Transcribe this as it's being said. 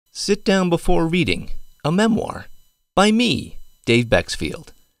Sit Down Before Reading, a memoir, by me, Dave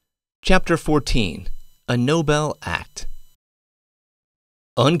Bexfield. Chapter 14, A Nobel Act.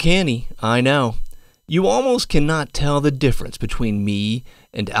 Uncanny, I know. You almost cannot tell the difference between me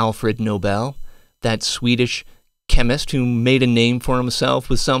and Alfred Nobel, that Swedish chemist who made a name for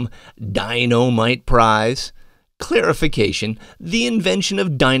himself with some dynamite prize. Clarification, the invention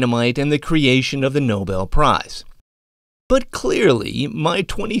of dynamite and the creation of the Nobel Prize. But clearly, my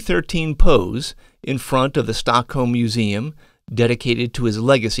 2013 pose in front of the Stockholm Museum, dedicated to his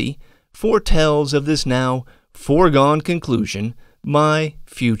legacy, foretells of this now foregone conclusion, my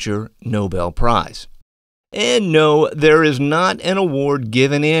future Nobel Prize. And no, there is not an award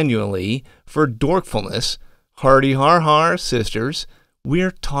given annually for dorkfulness. Hardy har har, sisters.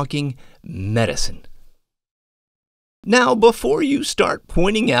 We're talking medicine. Now, before you start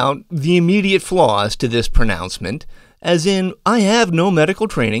pointing out the immediate flaws to this pronouncement, as in, I have no medical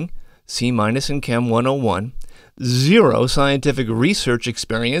training, C- in Chem 101, zero scientific research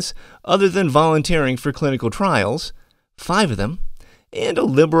experience other than volunteering for clinical trials, 5 of them, and a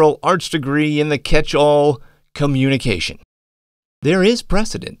liberal arts degree in the catch-all communication. There is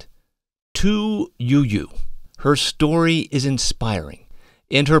precedent. Tu Yu. Her story is inspiring,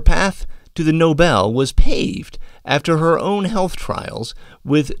 and her path to the Nobel was paved after her own health trials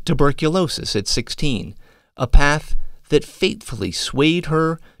with tuberculosis at 16, a path that fatefully swayed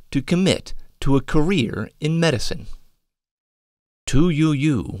her to commit to a career in medicine. Tu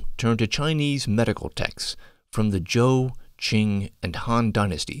Yu turned to Chinese medical texts from the Zhou, Qing, and Han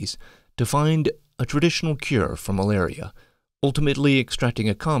dynasties to find a traditional cure for malaria, ultimately extracting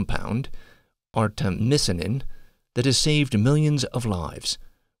a compound, artemisinin, that has saved millions of lives.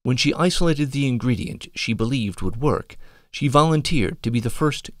 When she isolated the ingredient she believed would work, she volunteered to be the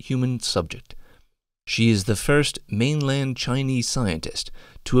first human subject. She is the first mainland Chinese scientist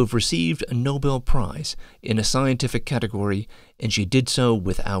to have received a Nobel Prize in a scientific category, and she did so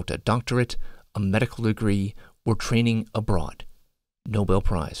without a doctorate, a medical degree, or training abroad.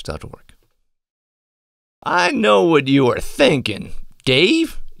 Nobelprize.org. I know what you are thinking.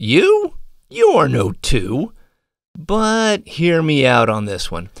 Dave, you? You're no two. But hear me out on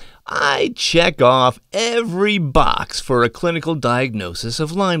this one. I check off every box for a clinical diagnosis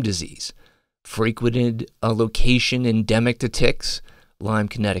of Lyme disease. Frequented a location endemic to ticks, Lyme,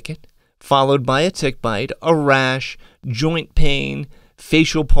 Connecticut, followed by a tick bite, a rash, joint pain,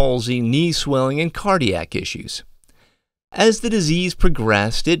 facial palsy, knee swelling, and cardiac issues. As the disease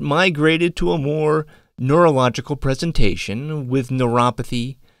progressed, it migrated to a more neurological presentation with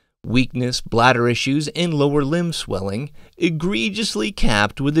neuropathy, weakness, bladder issues, and lower limb swelling, egregiously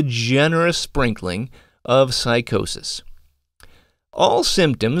capped with a generous sprinkling of psychosis. All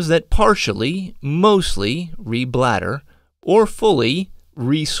symptoms that partially, mostly, re-bladder, or fully,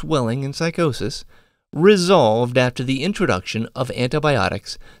 re-swelling and psychosis, resolved after the introduction of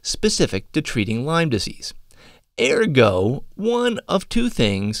antibiotics specific to treating Lyme disease. Ergo, one of two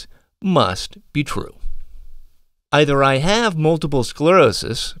things must be true. Either I have multiple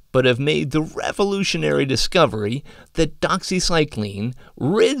sclerosis, but have made the revolutionary discovery that doxycycline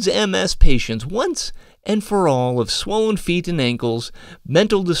rids MS patients once and for all of swollen feet and ankles,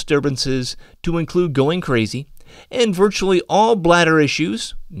 mental disturbances to include going crazy, and virtually all bladder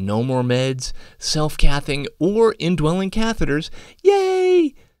issues, no more meds, self-cathing, or indwelling catheters,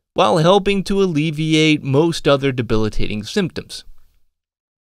 yay, while helping to alleviate most other debilitating symptoms.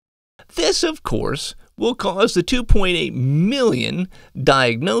 This, of course, will cause the 2.8 million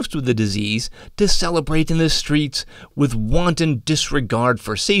diagnosed with the disease to celebrate in the streets with wanton disregard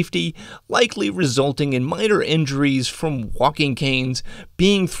for safety, likely resulting in minor injuries from walking canes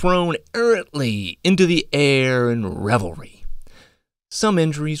being thrown errantly into the air in revelry. Some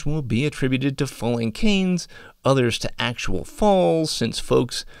injuries will be attributed to falling canes, others to actual falls, since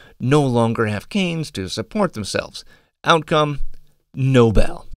folks no longer have canes to support themselves. Outcome: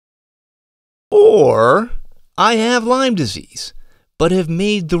 Nobel. Or I have Lyme disease, but have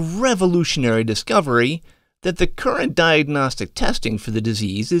made the revolutionary discovery that the current diagnostic testing for the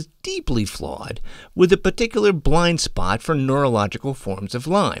disease is deeply flawed, with a particular blind spot for neurological forms of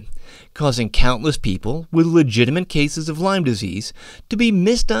Lyme, causing countless people with legitimate cases of Lyme disease to be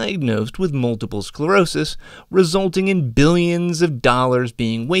misdiagnosed with multiple sclerosis, resulting in billions of dollars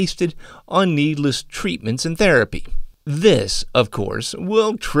being wasted on needless treatments and therapy. This, of course,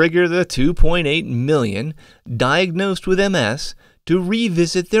 will trigger the 2.8 million diagnosed with MS to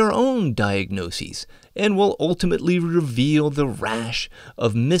revisit their own diagnoses, and will ultimately reveal the rash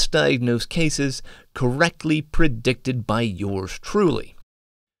of misdiagnosed cases correctly predicted by yours truly.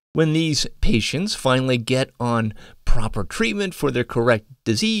 When these patients finally get on proper treatment for their correct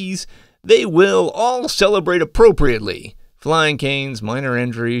disease, they will all celebrate appropriately. Flying canes, minor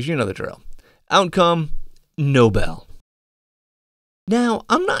injuries, you know the drill. Outcome, Nobel. Now,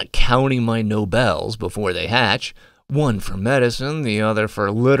 I'm not counting my Nobels before they hatch, one for medicine, the other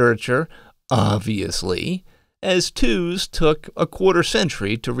for literature, obviously, as twos took a quarter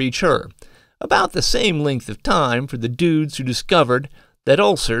century to reach her, about the same length of time for the dudes who discovered that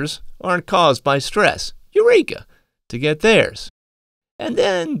ulcers aren't caused by stress, eureka, to get theirs. And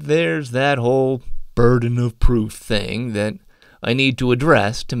then there's that whole burden of proof thing that I need to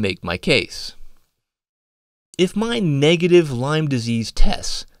address to make my case. If my negative Lyme disease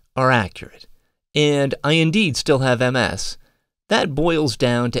tests are accurate, and I indeed still have MS, that boils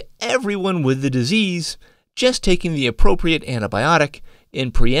down to everyone with the disease just taking the appropriate antibiotic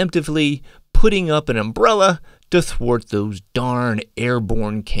and preemptively putting up an umbrella to thwart those darn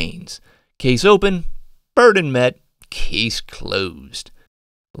airborne canes. Case open, burden met, case closed.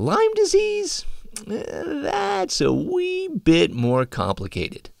 Lyme disease? That's a wee bit more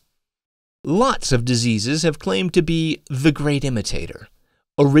complicated. Lots of diseases have claimed to be the great imitator.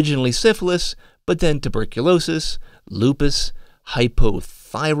 Originally syphilis, but then tuberculosis, lupus,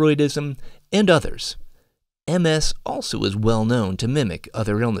 hypothyroidism, and others. MS also is well known to mimic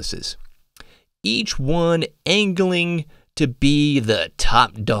other illnesses, each one angling to be the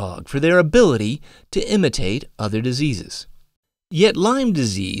top dog for their ability to imitate other diseases. Yet Lyme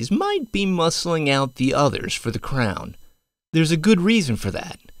disease might be muscling out the others for the crown. There's a good reason for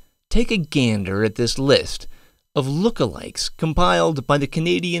that. Take a gander at this list of lookalikes compiled by the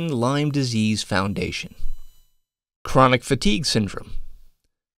Canadian Lyme Disease Foundation. Chronic fatigue syndrome,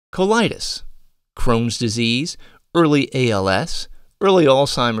 colitis, Crohn's disease, early ALS, early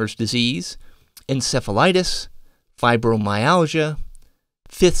Alzheimer's disease, encephalitis, fibromyalgia,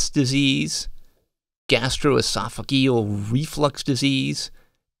 Fifth's disease, gastroesophageal reflux disease,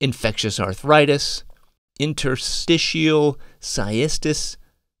 infectious arthritis, interstitial cystitis,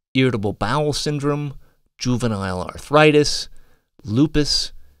 irritable bowel syndrome, juvenile arthritis,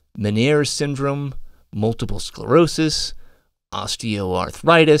 lupus, Meniere's syndrome, multiple sclerosis,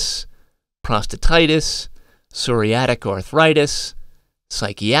 osteoarthritis, prostatitis, psoriatic arthritis,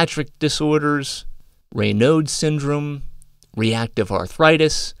 psychiatric disorders, Raynaud's syndrome, reactive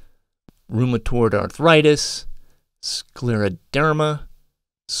arthritis, rheumatoid arthritis, scleroderma,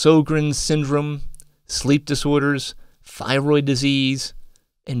 Sjogren's syndrome, sleep disorders, thyroid disease,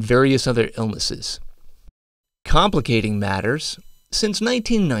 and various other illnesses. Complicating matters, since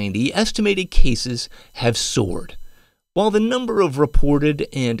 1990, estimated cases have soared. While the number of reported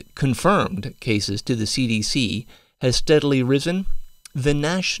and confirmed cases to the CDC has steadily risen, the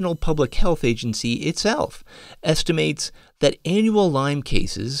National Public Health Agency itself estimates that annual Lyme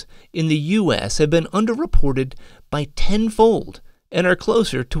cases in the U.S. have been underreported by tenfold and are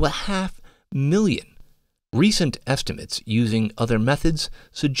closer to 500,000. Recent estimates using other methods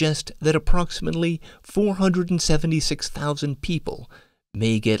suggest that approximately 476,000 people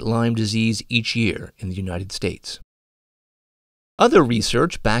may get Lyme disease each year in the United States. Other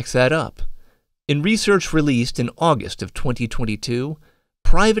research backs that up. In research released in August of 2022,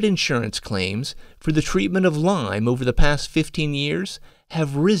 private insurance claims for the treatment of Lyme over the past 15 years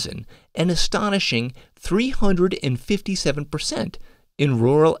have risen an astonishing 357% in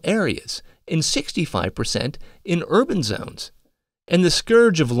rural areas and 65% in urban zones. And the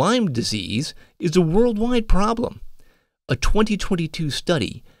scourge of Lyme disease is a worldwide problem. A 2022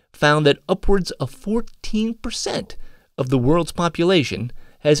 study found that upwards of 14% of the world's population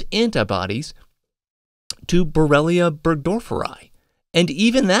has antibodies to Borrelia burgdorferi, and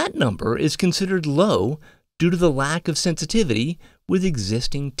even that number is considered low due to the lack of sensitivity with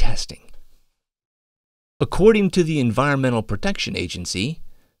existing testing. According to the Environmental Protection Agency,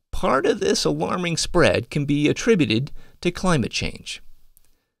 part of this alarming spread can be attributed to climate change.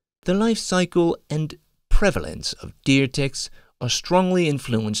 The life cycle and prevalence of deer ticks are strongly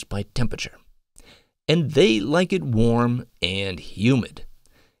influenced by temperature, and they like it warm and humid.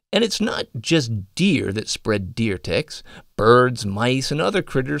 And it's not just deer that spread deer ticks. Birds, mice, and other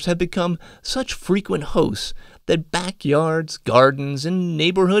critters have become such frequent hosts that backyards, gardens, and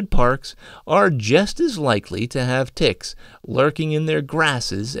neighborhood parks are just as likely to have ticks lurking in their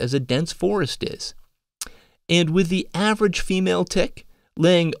grasses as a dense forest is. And with the average female tick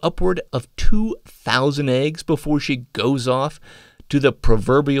laying upward of 2,000 eggs before she goes off to the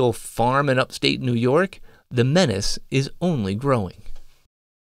proverbial farm in upstate New York, the menace is only growing.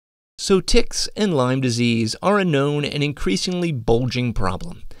 So ticks and Lyme disease are a known and increasingly bulging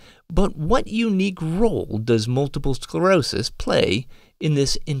problem, But what unique role does multiple sclerosis play in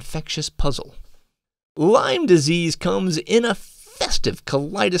this infectious puzzle? Lyme disease comes in a festive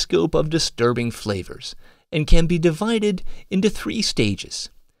kaleidoscope of disturbing flavors and can be divided into 3 stages: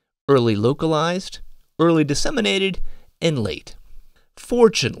 early localized, early disseminated, and late.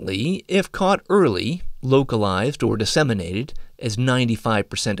 Fortunately, if caught early, localized, or disseminated, as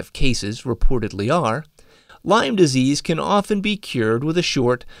 95% of cases reportedly are, Lyme disease can often be cured with a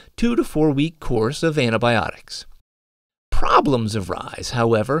short 2 to 4 week course of antibiotics. Problems arise,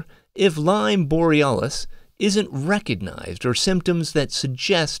 however, if Lyme borealis isn't recognized or symptoms that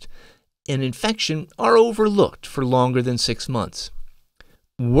suggest an infection are overlooked for longer than 6 months.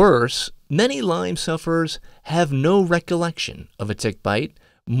 Worse, many Lyme sufferers have no recollection of a tick bite,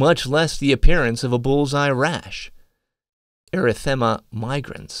 much less the appearance of a bullseye rash, erythema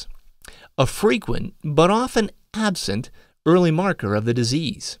migrans, a frequent but often absent early marker of the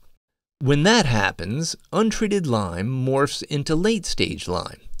disease. When that happens, untreated Lyme morphs into late-stage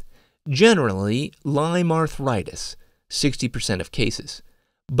Lyme, generally Lyme arthritis, 60% of cases,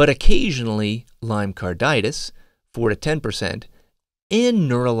 but occasionally Lyme carditis, 4 to 10%,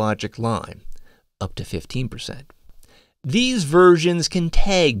 and neurologic Lyme, up to 15%. These versions can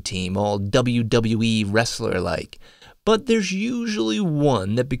tag team all WWE wrestler-like, but there's usually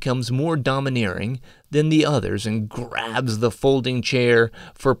one that becomes more domineering than the others and grabs the folding chair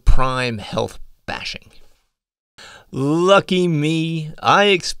for prime health bashing. Lucky me, I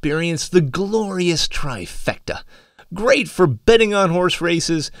experienced the glorious trifecta. Great for betting on horse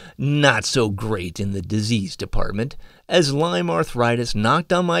races, not so great in the disease department, as Lyme arthritis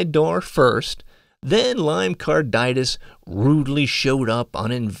knocked on my door first, then Lyme carditis rudely showed up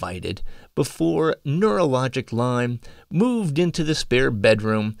uninvited, before neurologic Lyme moved into the spare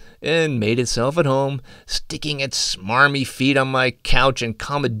bedroom and made itself at home, sticking its smarmy feet on my couch and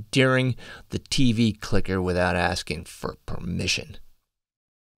commandeering the TV clicker without asking for permission.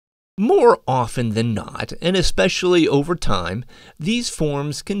 More often than not, and especially over time, these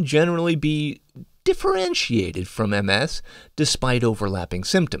forms can generally be differentiated from MS despite overlapping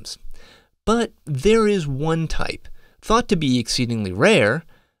symptoms. But there is one type, thought to be exceedingly rare,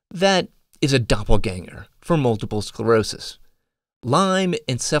 that is a doppelganger for multiple sclerosis: Lyme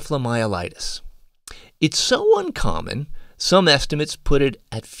encephalomyelitis. It's so uncommon, some estimates put it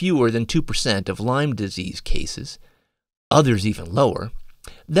at fewer than 2% of Lyme disease cases, others even lower,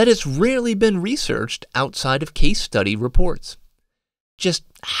 that it's rarely been researched outside of case study reports. Just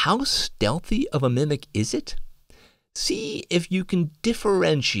how stealthy of a mimic is it? See if you can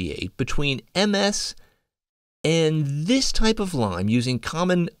differentiate between MS and this type of Lyme using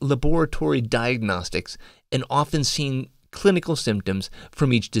common laboratory diagnostics and often seen clinical symptoms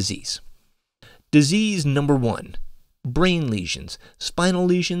from each disease. Disease number 1, brain lesions, spinal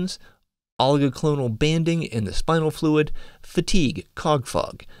lesions, oligoclonal banding in the spinal fluid, fatigue, cog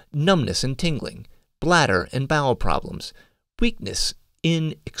fog, numbness and tingling, bladder and bowel problems, weakness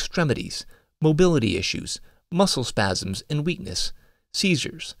in extremities, mobility issues, muscle spasms and weakness,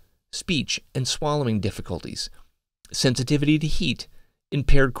 seizures, speech and swallowing difficulties, sensitivity to heat,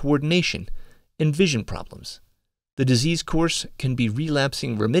 impaired coordination, and vision problems. The disease course can be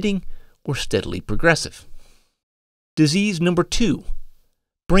relapsing remitting or steadily progressive. Disease number 2,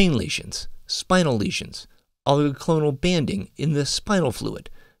 brain lesions, spinal lesions, oligoclonal banding in the spinal fluid,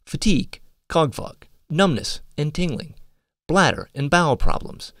 fatigue, cog fog, numbness and tingling, bladder and bowel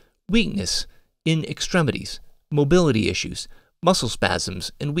problems, weakness in extremities, mobility issues, muscle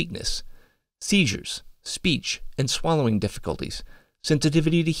spasms and weakness, seizures, speech and swallowing difficulties,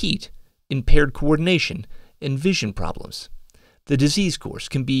 sensitivity to heat, impaired coordination, and vision problems. The disease course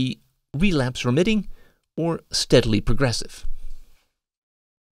can be relapse-remitting or steadily progressive.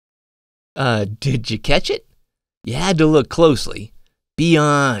 Did you catch it? You had to look closely. Be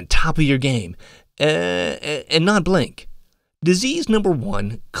on top of your game, and not blink. Disease number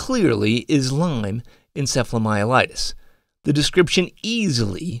 1 clearly is Lyme encephalomyelitis, the description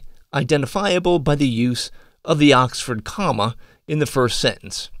easily identifiable by the use of the Oxford comma in the first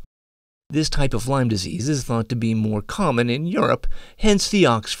sentence. This type of Lyme disease is thought to be more common in Europe, hence the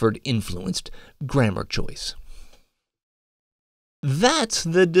Oxford-influenced grammar choice. That's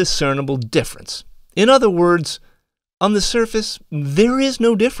the discernible difference. In other words, on the surface, there is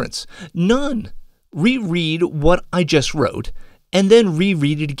no difference. None. Reread what I just wrote, and then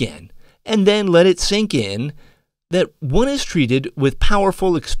reread it again, and then let it sink in that one is treated with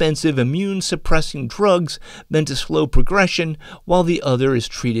powerful, expensive, immune-suppressing drugs meant to slow progression, while the other is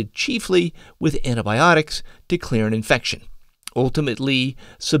treated chiefly with antibiotics to clear an infection, ultimately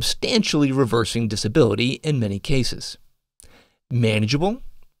substantially reversing disability in many cases. Manageable?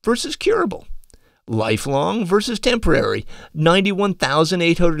 versus curable, lifelong versus temporary,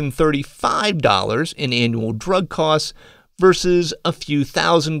 $91,835 in annual drug costs versus a few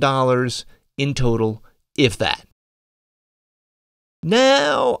 $1,000s in total, if that.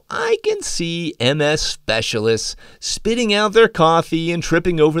 Now, I can see MS specialists spitting out their coffee and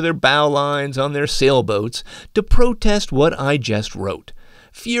tripping over their bow lines on their sailboats to protest what I just wrote,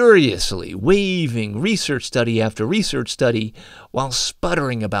 furiously waving research study after research study while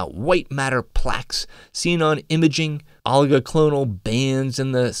sputtering about white matter plaques seen on imaging, oligoclonal bands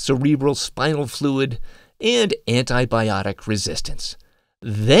in the cerebral spinal fluid, and antibiotic resistance.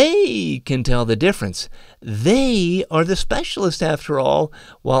 They can tell the difference. They are the specialist after all,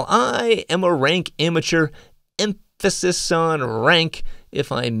 while I am a rank amateur, emphasis on rank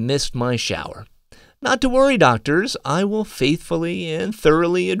if I missed my shower. Not to worry, doctors, I will faithfully and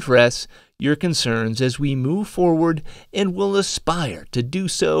thoroughly address your concerns as we move forward and will aspire to do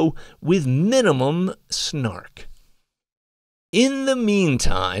so with minimum snark. In the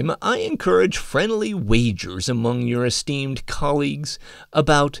meantime, I encourage friendly wagers among your esteemed colleagues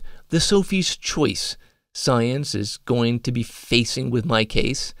about the Sophie's Choice science is going to be facing with my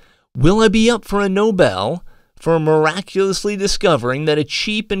case. Will I be up for a Nobel for miraculously discovering that a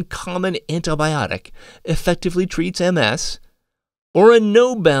cheap and common antibiotic effectively treats MS? Or a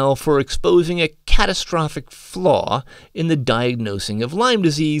Nobel for exposing a catastrophic flaw in the diagnosing of Lyme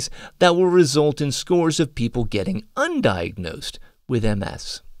disease that will result in scores of people getting undiagnosed with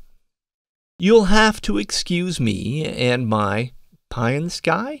MS? You'll have to excuse me and my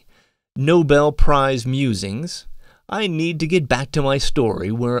pie-in-the-sky Nobel Prize musings. I need to get back to my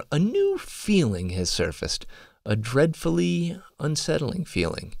story where a new feeling has surfaced, a dreadfully unsettling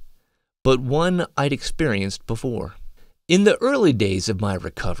feeling, but one I'd experienced before. In the early days of my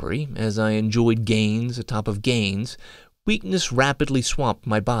recovery, as I enjoyed gains atop of gains, weakness rapidly swamped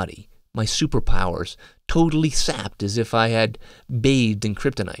my body, my superpowers totally sapped as if I had bathed in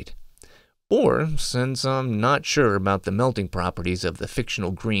kryptonite. Or, since I'm not sure about the melting properties of the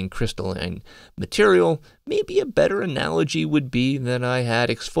fictional green crystalline material, maybe a better analogy would be that I had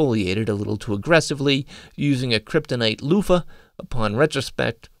exfoliated a little too aggressively using a kryptonite loofah, upon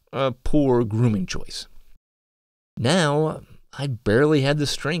retrospect, a poor grooming choice. Now, I barely had the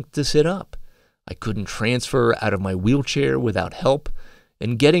strength to sit up. I couldn't transfer out of my wheelchair without help,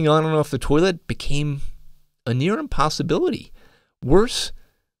 and getting on and off the toilet became a near impossibility. Worse,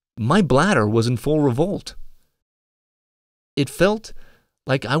 my bladder was in full revolt. It felt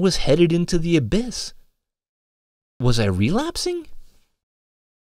like I was headed into the abyss. Was I relapsing?